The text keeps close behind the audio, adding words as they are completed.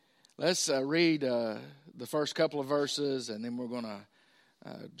Let's read the first couple of verses, and then we're going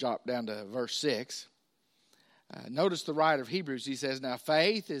to drop down to verse 6. Notice the writer of Hebrews, he says, "Now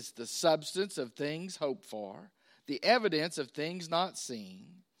faith is the substance of things hoped for, the evidence of things not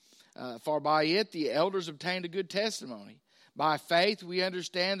seen. For by it the elders obtained a good testimony. By faith we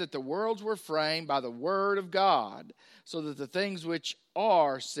understand that the worlds were framed by the word of God, so that the things which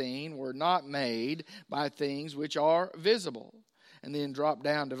are seen were not made by things which are visible." And then drop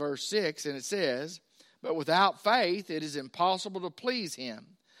down to verse 6, and it says, "But without faith it is impossible to please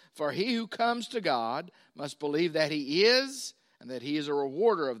him. For he who comes to God must believe that he is, and that he is a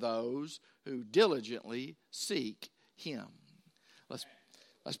rewarder of those who diligently seek him."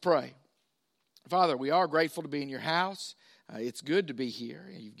 Let's pray. Father, we are grateful to be in your house. It's good to be here.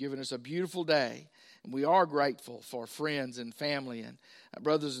 You've given us a beautiful day. And we are grateful for friends and family and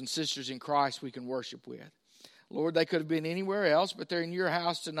brothers and sisters in Christ we can worship with. Lord, they could have been anywhere else, but they're in your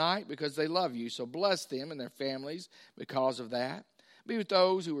house tonight because they love you. So bless them and their families because of that. Be with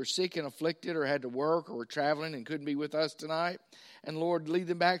those who were sick and afflicted or had to work or were traveling and couldn't be with us tonight. And Lord, lead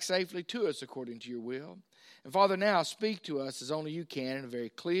them back safely to us according to your will. And Father, now speak to us as only you can in a very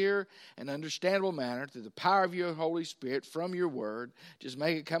clear and understandable manner through the power of your Holy Spirit from your word. Just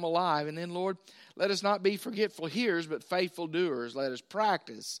make it come alive. And then, Lord, let us not be forgetful hearers, but faithful doers. Let us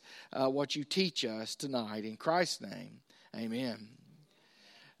practice what you teach us tonight. In Christ's name, amen.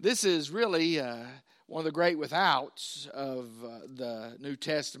 This is really one of the great withouts of the New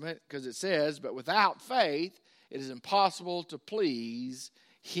Testament, because it says, "But without faith it is impossible to please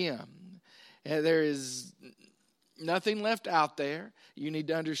him." And there is nothing left out there. You need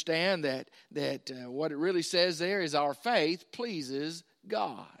to understand that what it really says there is our faith pleases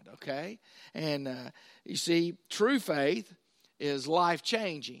God, okay? And you see, true faith is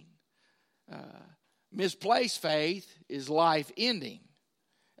life-changing. Misplaced faith is life-ending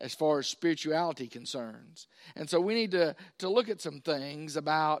as far as spirituality concerns. And so we need to look at some things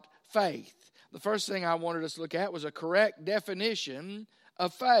about faith. The first thing I wanted us to look at was a correct definition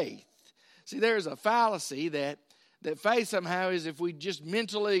of faith. See, there's a fallacy that faith somehow is if we just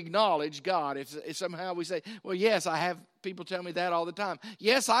mentally acknowledge God. If somehow we say, well, yes, I have people tell me that all the time.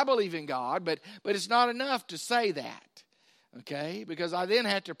 Yes, I believe in God, but it's not enough to say that. Okay, because I then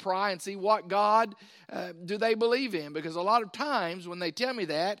have to pry and see what God do they believe in. Because a lot of times when they tell me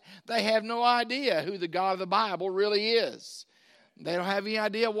that, they have no idea who the God of the Bible really is. They don't have any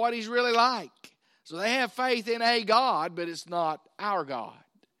idea what he's really like. So they have faith in a God, but it's not our God.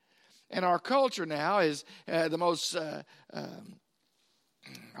 And our culture now is the most,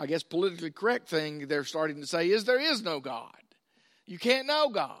 politically correct thing they're starting to say is there is no God. You can't know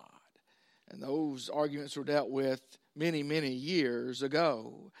God. And those arguments were dealt with many, many years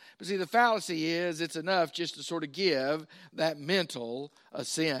ago. But see, the fallacy is it's enough just to sort of give that mental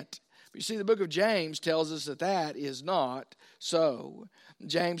assent. But you see, the book of James tells us that is not so.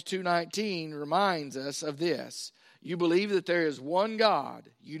 James 2:19 reminds us of this. "You believe that there is one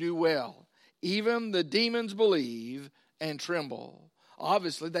God, you do well. Even the demons believe and tremble."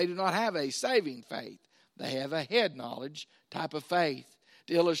 Obviously, they do not have a saving faith. They have a head knowledge type of faith.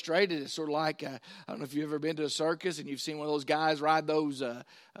 To illustrate it, it's sort of like, I don't know if you've ever been to a circus and you've seen one of those guys ride those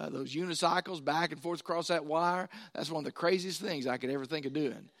unicycles back and forth across that wire. That's one of the craziest things I could ever think of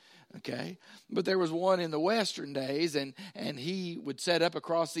doing. Okay, but there was one in the western days, and he would set up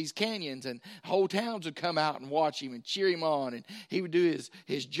across these canyons, and whole towns would come out and watch him and cheer him on, and he would do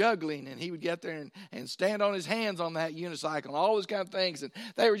his juggling, and he would get there and stand on his hands on that unicycle and all those kind of things, and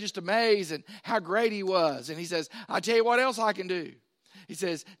they were just amazed at how great he was. And he says, "I tell you what else I can do." He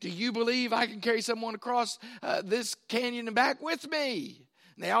says, "Do you believe I can carry someone across this canyon and back with me?"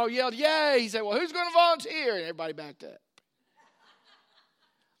 And they all yelled, "Yay!" He said, "Well, who's going to volunteer?" And everybody backed up.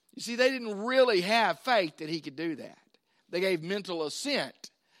 You see, they didn't really have faith that he could do that. They gave mental assent.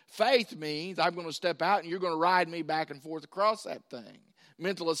 Faith means I'm going to step out and you're going to ride me back and forth across that thing.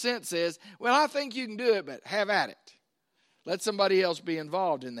 Mental assent says, well, I think you can do it, but have at it. Let somebody else be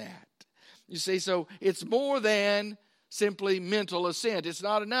involved in that. You see, so it's more than simply mental assent. It's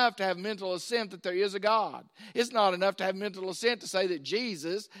not enough to have mental assent that there is a God. It's not enough to have mental assent to say that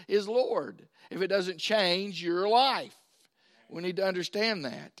Jesus is Lord if it doesn't change your life. We need to understand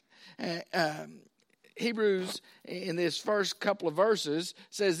that. Hebrews, in this first couple of verses,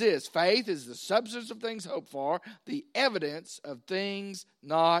 says this: faith is the substance of things hoped for, the evidence of things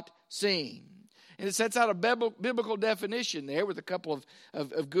not seen. And it sets out a biblical definition there with a couple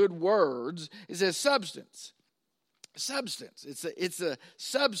of good words. It says substance. Substance. It's a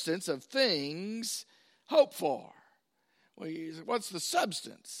substance of things hoped for. Well, what's the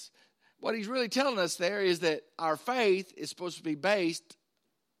substance? What he's really telling us there is that our faith is supposed to be based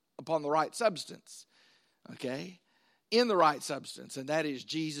upon the right substance. Okay? In the right substance, and that is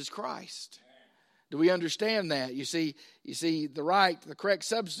Jesus Christ. Do we understand that? You see, the correct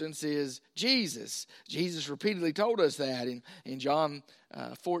substance is Jesus. Jesus repeatedly told us that in John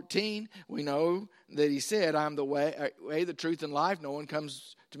 14. We know that he said, "I'm the way, the truth, and life. No one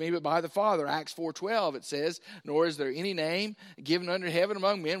comes to me but by the Father." Acts 4:12, it says, "Nor is there any name given under heaven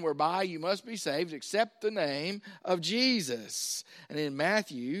among men whereby you must be saved, except the name of Jesus." And in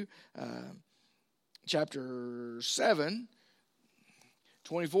Matthew chapter 7,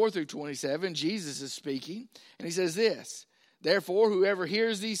 24 through 27, Jesus is speaking, and he says this, "Therefore, whoever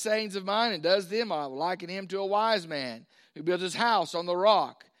hears these sayings of mine and does them, I will liken him to a wise man who built his house on the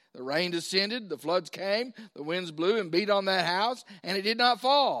rock. The rain descended, the floods came, the winds blew and beat on that house, and it did not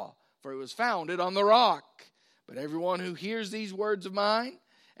fall, for it was founded on the rock. But everyone who hears these words of mine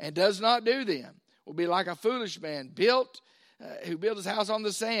and does not do them will be like a foolish man who built his house on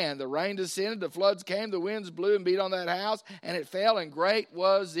the sand. The rain descended, the floods came, the winds blew and beat on that house, and it fell, and great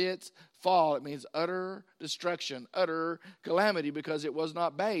was its fall." It means utter destruction, utter calamity, because it was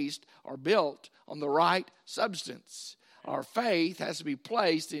not based or built on the right substance. Our faith has to be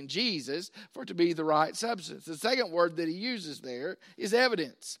placed in Jesus for it to be the right substance. The second word that he uses there is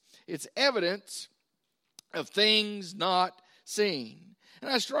evidence. It's evidence of things not seen. And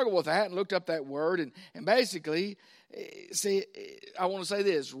I struggled with that and looked up that word, and basically, see, I want to say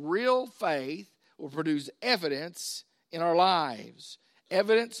this. Real faith will produce evidence in our lives.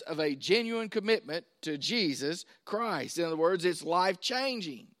 Evidence of a genuine commitment to Jesus Christ. In other words, it's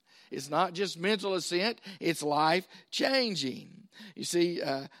life-changing. It's not just mental assent, it's life-changing. You see,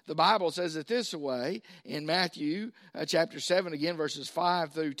 the Bible says it this way. In Matthew chapter 7, again, verses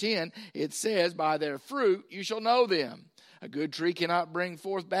 5 through 10, it says, "By their fruit you shall know them. A good tree cannot bring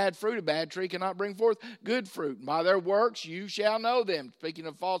forth bad fruit. A bad tree cannot bring forth good fruit. And by their works you shall know them." Speaking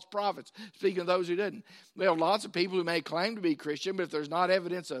of false prophets, speaking of those who didn't. There are lots of people who may claim to be Christian, but if there's not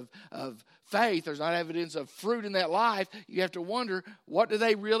evidence of faith, there's not evidence of fruit in that life, you have to wonder, what do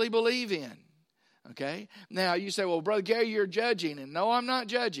they really believe in? Okay? Now, you say, "Well, Brother Gary, you're judging." And no, I'm not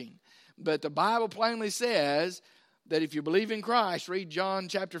judging. But the Bible plainly says that if you believe in Christ, read John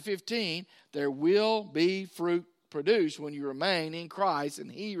chapter 15, there will be fruit produced when you remain in Christ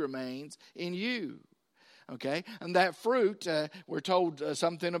and he remains in you. Okay? And that fruit, we're told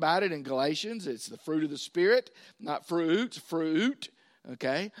something about it in Galatians. It's the fruit of the Spirit, not fruits, fruit.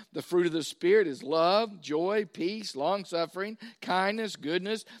 Okay? The fruit of the Spirit is love, joy, peace, long-suffering, kindness,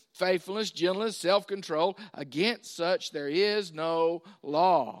 goodness, faithfulness, gentleness, self-control. Against such there is no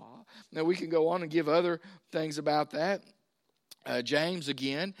law. Now we can go on and give other things about that. James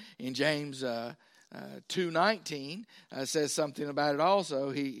again, in James 2:19 says something about it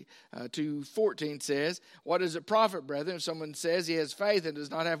also. 2:14 says, "What does it profit, brethren, if someone says he has faith and does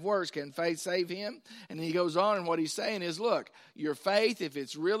not have works? Can faith save him?" And he goes on, and what he's saying is, look, your faith, if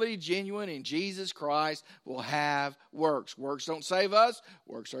it's really genuine in Jesus Christ, will have works. Works don't save us.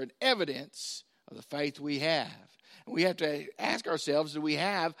 Works are an evidence of the faith we have. And we have to ask ourselves, do we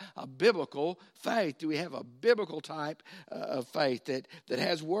have a biblical faith? Do we have a biblical type of faith that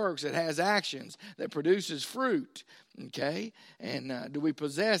has works, that has actions, that produces fruit? Okay? And do we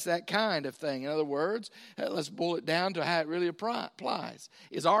possess that kind of thing? In other words, let's boil it down to how it really applies.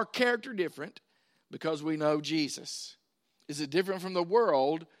 Is our character different because we know Jesus? Is it different from the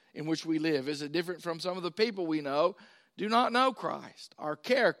world in which we live? Is it different from some of the people we know do not know Christ? Our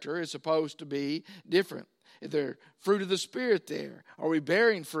character is supposed to be different. Is there fruit of the Spirit there? Are we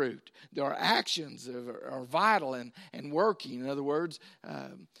bearing fruit? Our actions are vital and working. In other words,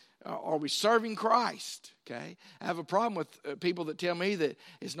 are we serving Christ? Okay, I have a problem with people that tell me that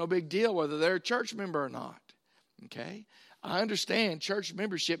it's no big deal whether they're a church member or not. Okay, I understand church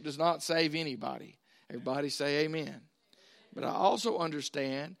membership does not save anybody. Everybody say amen. But I also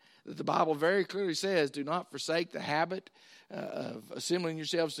understand that the Bible very clearly says, "Do not forsake the habit of assembling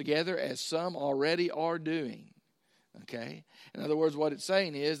yourselves together as some already are doing." Okay? In other words, what it's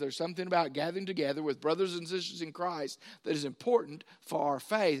saying is there's something about gathering together with brothers and sisters in Christ that is important for our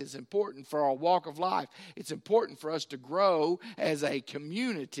faith. It's important for our walk of life. It's important for us to grow as a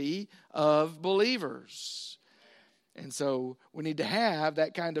community of believers. And so we need to have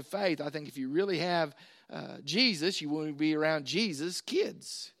that kind of faith. I think if you really have Jesus, you want to be around Jesus'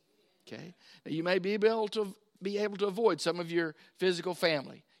 kids. Okay? Now, you may be able to avoid some of your physical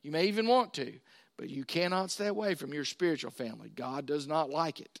family. You may even want to, but you cannot stay away from your spiritual family. God does not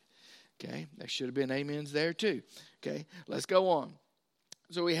like it. Okay? There should have been amens there too. Okay? Let's go on.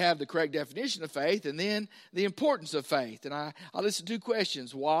 So we have the correct definition of faith and then the importance of faith. And I listed two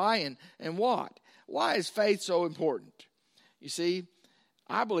questions, why and what. Why is faith so important? You see,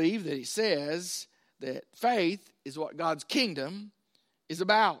 I believe that he says that faith is what God's kingdom is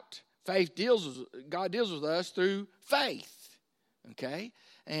about. God deals with us through faith. Okay?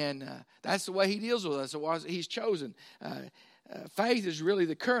 And that's the way he deals with us. He's chosen. Faith is really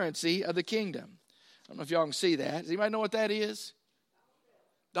the currency of the kingdom. I don't know if y'all can see that. Does anybody know what that is?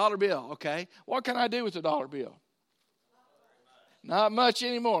 Dollar bill, okay. What can I do with a dollar bill? Not much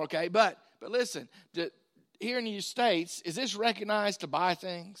anymore, okay. But listen, here in the States, is this recognized to buy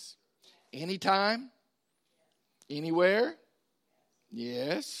things? Anytime? Anywhere?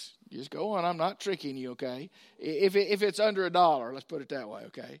 Yes. Just go on. I'm not tricking you, okay. If it's under $1, let's put it that way,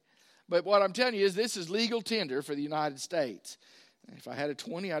 okay. But what I'm telling you is this is legal tender for the United States. If I had a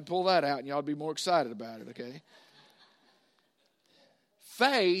 20, I'd pull that out and y'all would be more excited about it, okay.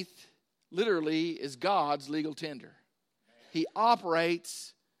 Faith literally is God's legal tender. He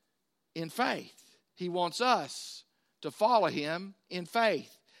operates in faith. He wants us to follow him in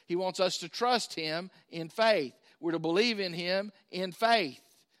faith. He wants us to trust him in faith. We're to believe in him in faith.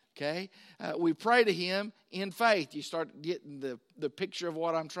 Okay? We pray to him in faith. You start getting the picture of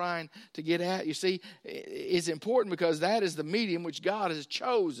what I'm trying to get at. You see, it's important because that is the medium which God has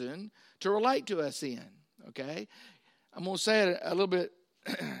chosen to relate to us in. Okay? I'm going to say it a little bit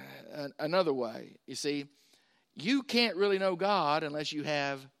another way. You see, you can't really know God unless you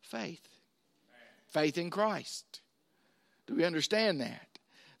have faith. Faith in Christ. Do we understand that?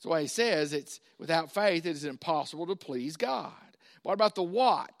 That's why he says it's without faith it is impossible to please God. What about the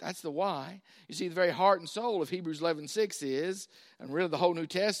what? That's the why. You see, the very heart and soul of Hebrews 11:6 is, and really the whole New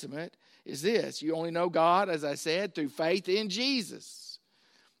Testament, is this. You only know God, as I said, through faith in Jesus.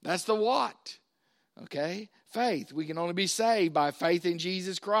 That's the what. Okay? Faith. We can only be saved by faith in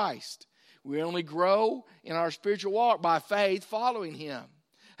Jesus Christ. We only grow in our spiritual walk by faith following him.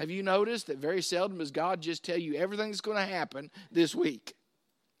 Have you noticed that very seldom does God just tell you everything that's going to happen this week?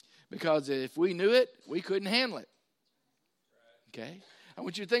 Because if we knew it, we couldn't handle it. Okay? I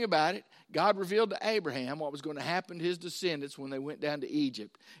want you to think about it. God revealed to Abraham what was going to happen to his descendants when they went down to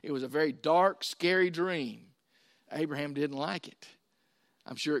Egypt. It was a very dark, scary dream. Abraham didn't like it.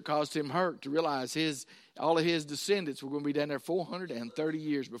 I'm sure it caused him hurt to realize all of his descendants were going to be down there 430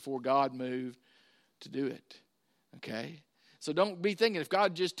 years before God moved to do it. Okay? So don't be thinking, if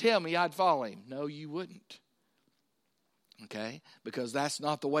God just tell me, I'd follow him. No, you wouldn't. Okay? Because that's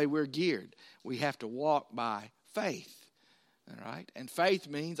not the way we're geared. We have to walk by faith. All right? And faith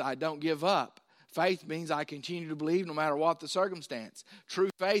means I don't give up. Faith means I continue to believe no matter what the circumstance. True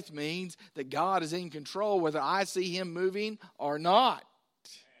faith means that God is in control whether I see him moving or not.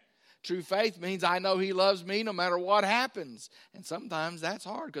 True faith means I know he loves me no matter what happens. And sometimes that's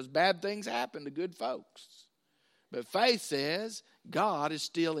hard because bad things happen to good folks. But faith says God is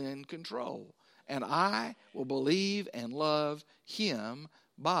still in control. And I will believe and love him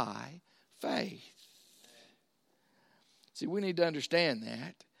by faith. See, we need to understand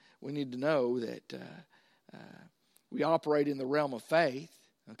that. We need to know that we operate in the realm of faith.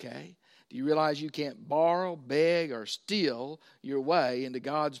 Okay? Do you realize you can't borrow, beg, or steal your way into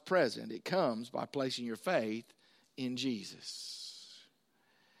God's presence? It comes by placing your faith in Jesus.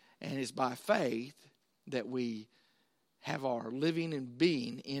 And it's by faith that we have our living and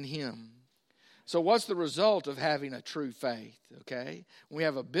being in him. So what's the result of having a true faith? Okay? We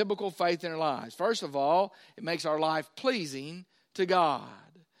have a biblical faith in our lives. First of all, it makes our life pleasing to God.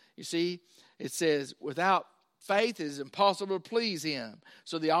 You see, it says, without faith, it is impossible to please him.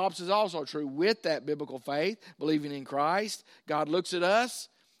 So the opposite is also true. With that biblical faith, believing in Christ, God looks at us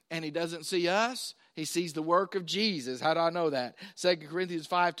and he doesn't see us. He sees the work of Jesus. How do I know that? 2 Corinthians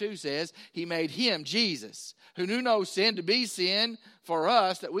 5:2 says, he made him, Jesus, who knew no sin, to be sin for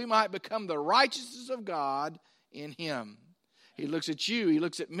us, that we might become the righteousness of God in him. He looks at you, he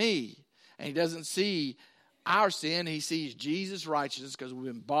looks at me, and he doesn't see our sin. He sees Jesus' righteousness because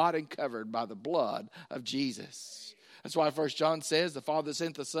we've been bought and covered by the blood of Jesus. That's why 1 John says the Father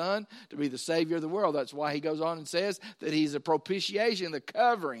sent the Son to be the Savior of the world. That's why he goes on and says that he's a propitiation, the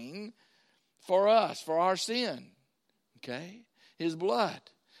covering for us, for our sin. Okay? His blood.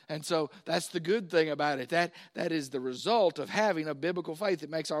 And so that's the good thing about it. That is the result of having a biblical faith that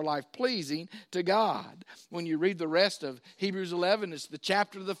makes our life pleasing to God. When you read the rest of Hebrews 11, it's the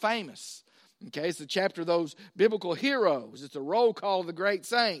chapter of the famous. Okay, it's the chapter of those biblical heroes. It's the roll call of the great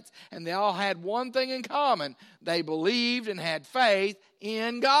saints. And they all had one thing in common. They believed and had faith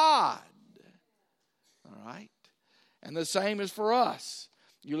in God. All right? And the same is for us.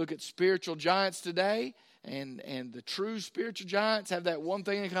 You look at spiritual giants today, and the true spiritual giants have that one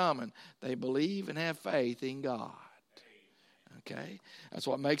thing in common. They believe and have faith in God. Okay? That's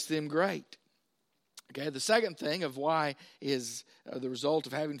what makes them great. Okay, the second thing of why is the result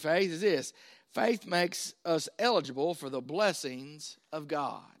of having faith is this. Faith makes us eligible for the blessings of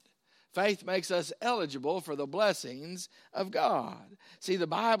God. Faith makes us eligible for the blessings of God. See, the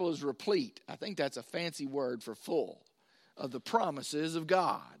Bible is replete. I think that's a fancy word for full of the promises of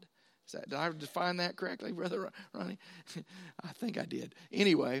God. Did I define that correctly, Brother Ronnie? I think I did.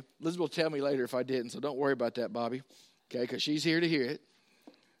 Anyway, Liz will tell me later if I didn't, so don't worry about that, Bobby. Okay, because she's here to hear it.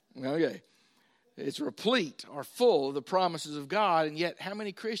 Okay. It's replete or full of the promises of God, and yet how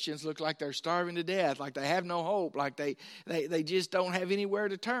many Christians look like they're starving to death, like they have no hope, like they just don't have anywhere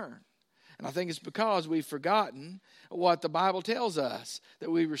to turn? And I think it's because we've forgotten what the Bible tells us that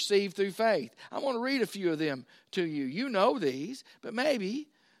we receive through faith. I want to read a few of them to you. You know these, but maybe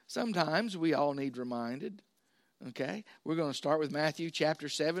sometimes we all need reminded. Okay? We're going to start with Matthew chapter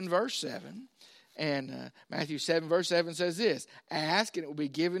 7, verse 7. And Matthew 7, verse 7 says this: ask and it will be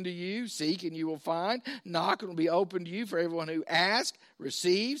given to you, seek and you will find, knock and it will be opened to you. For everyone who asks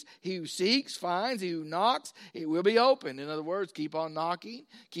receives, he who seeks finds, he who knocks it will be opened. In other words, keep on knocking,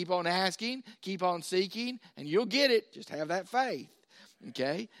 keep on asking, keep on seeking, and you'll get it. Just have that faith.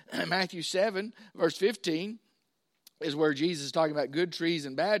 Okay? Matthew 7, verse 15 is where Jesus is talking about good trees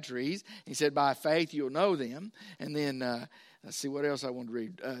and bad trees. He said, by faith you'll know them. And then let's see what else I want to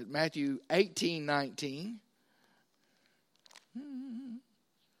read. Matthew 18:19.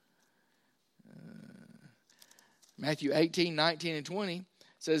 Matthew 18:19 and 20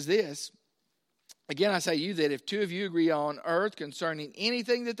 says this: again I say to you that if two of you agree on earth concerning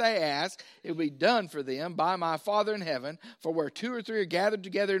anything that they ask, it will be done for them by my Father in heaven. For where two or three are gathered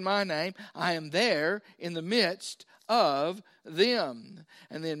together in my name, I am there in the midst of them.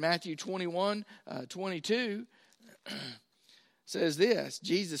 And then Matthew 21:22 says this: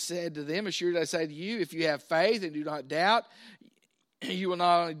 Jesus said to them, assuredly I say to you, if you have faith and do not doubt, you will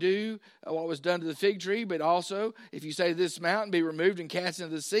not only do what was done to the fig tree, but also if you say to this mountain, be removed and cast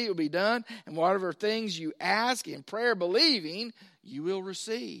into the sea, it will be done. And whatever things you ask in prayer, believing, you will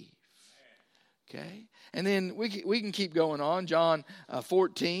receive. Okay? And then we can keep going on. John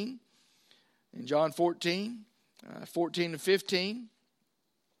 14. In John 14, 14 and 15.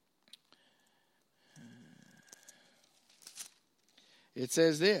 It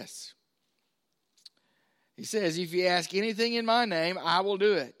says this. He says, if you ask anything in my name, I will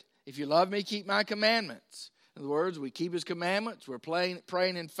do it. If you love me, keep my commandments. In other words, we keep his commandments. We're praying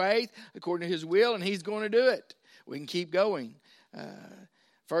in faith according to his will, and he's going to do it. We can keep going.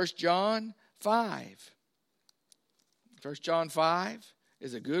 1 John 5. 1 John 5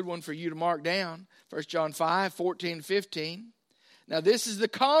 is a good one for you to mark down. 1 John 5, 14 and 15. Now this is the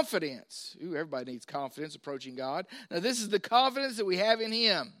confidence. Everybody needs confidence approaching God. Now this is the confidence that we have in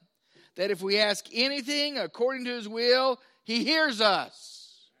him, that if we ask anything according to his will, he hears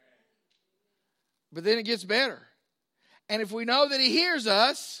us. But then it gets better. And if we know that he hears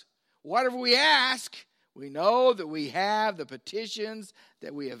us, whatever we ask, we know that we have the petitions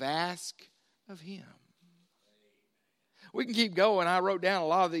that we have asked of him. We can keep going. I wrote down a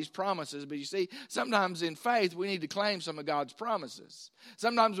lot of these promises, but you see, sometimes in faith, we need to claim some of God's promises.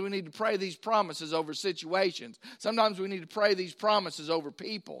 Sometimes we need to pray these promises over situations. Sometimes we need to pray these promises over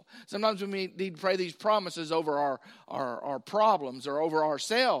people. Sometimes we need to pray these promises over our problems or over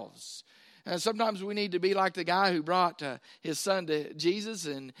ourselves. And sometimes we need to be like the guy who brought his son to Jesus,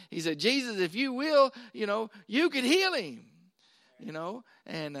 and he said, Jesus, if you will, you could heal him.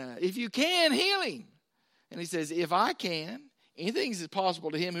 And if you can, heal him. And he says, if I can, anything is possible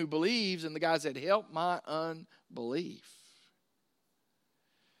to him who believes. And the guy said, help my unbelief.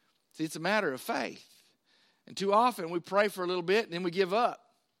 See, it's a matter of faith. And too often we pray for a little bit and then we give up.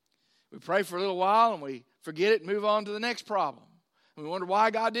 We pray for a little while and we forget it and move on to the next problem. And we wonder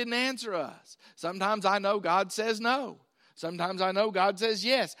why God didn't answer us. Sometimes I know God says no. Sometimes I know God says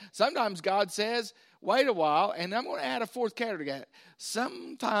yes. Sometimes God says, wait a while, and I'm going to add a fourth category to that.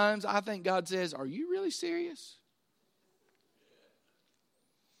 Sometimes I think God says, are you really serious?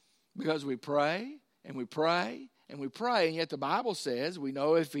 Because we pray, and we pray, and we pray, and yet the Bible says we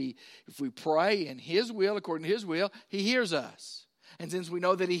know if we pray in his will, according to his will, he hears us. And since we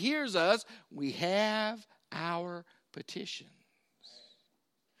know that he hears us, we have our petitions.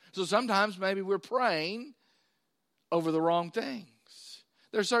 So sometimes maybe we're praying over the wrong things.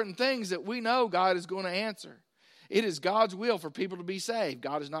 There are certain things that we know God is going to answer. It is God's will for people to be saved.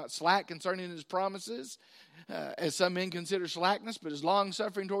 God is not slack concerning his promises, as some men consider slackness, but is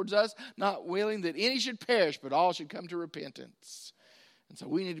long-suffering towards us, not willing that any should perish, but all should come to repentance. And so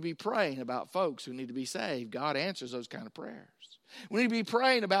we need to be praying about folks who need to be saved. God answers those kind of prayers. We need to be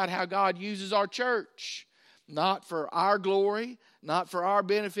praying about how God uses our church, not for our glory, not for our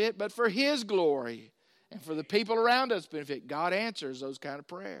benefit, but for his glory. and for the people around us benefit. God answers those kind of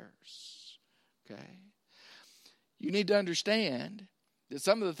prayers. Okay? You need to understand that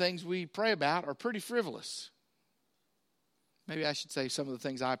some of the things we pray about are pretty frivolous. Maybe I should say some of the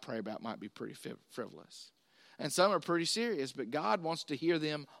things I pray about might be pretty frivolous. And some are pretty serious, but God wants to hear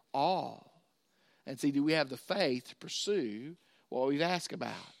them all. And see, do we have the faith to pursue what we've asked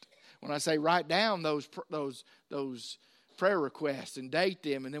about? When I say write down those prayer requests and date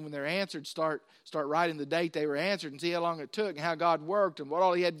them, and then when they're answered, start writing the date they were answered and see how long it took and how God worked and what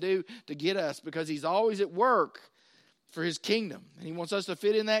all He had to do to get us, because He's always at work for His kingdom, and He wants us to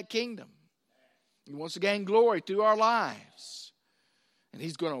fit in that kingdom. He wants to gain glory through our lives, and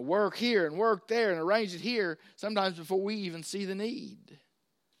He's going to work here and work there and arrange it here sometimes before we even see the need.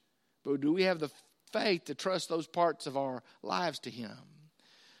 But do we have the faith to trust those parts of our lives to Him?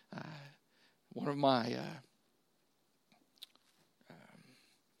 One of my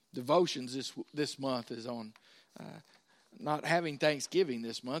devotions this month is on not having Thanksgiving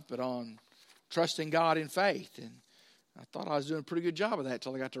this month, but on trusting God in faith. And I thought I was doing a pretty good job of that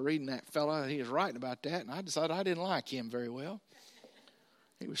until I got to reading that fella. He was writing about that, and I decided I didn't like him very well.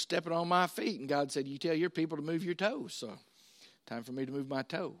 He was stepping on my feet, and God said, you tell your people to move your toes, so time for me to move my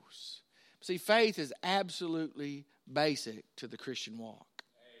toes. See, faith is absolutely basic to the Christian walk.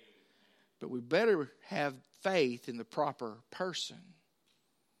 But we better have faith in the proper person.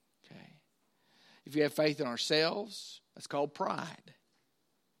 Okay. If we have faith in ourselves, that's called pride.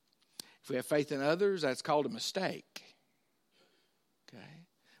 If we have faith in others, that's called a mistake. Okay.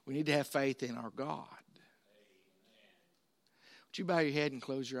 We need to have faith in our God. Would you bow your head and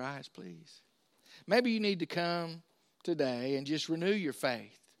close your eyes, please? Maybe you need to come today and just renew your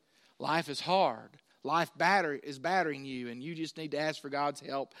faith. Life is hard. Life is battering you, and you just need to ask for God's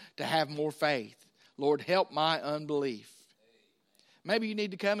help to have more faith. Lord, help my unbelief. Maybe you need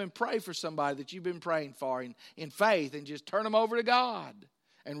to come and pray for somebody that you've been praying for in faith, and just turn them over to God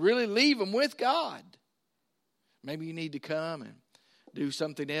and really leave them with God. Maybe you need to come and do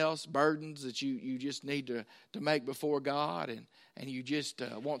something else, burdens that you just need to make before God, and you just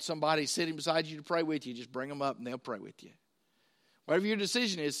want somebody sitting beside you to pray with you. Just bring them up and they'll pray with you. Whatever your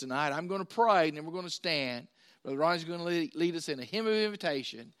decision is tonight, I'm going to pray and then we're going to stand. Brother Ronnie's going to lead us in a hymn of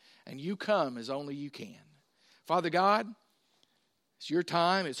invitation, and you come as only you can. Father God, it's your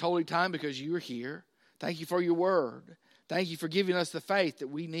time. It's holy time because you are here. Thank you for your word. Thank you for giving us the faith that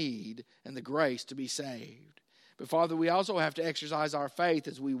we need and the grace to be saved. But Father, we also have to exercise our faith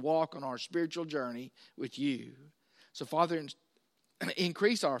as we walk on our spiritual journey with you. So Father,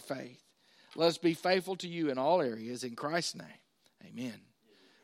 increase our faith. Let us be faithful to you in all areas. In Christ's name, amen.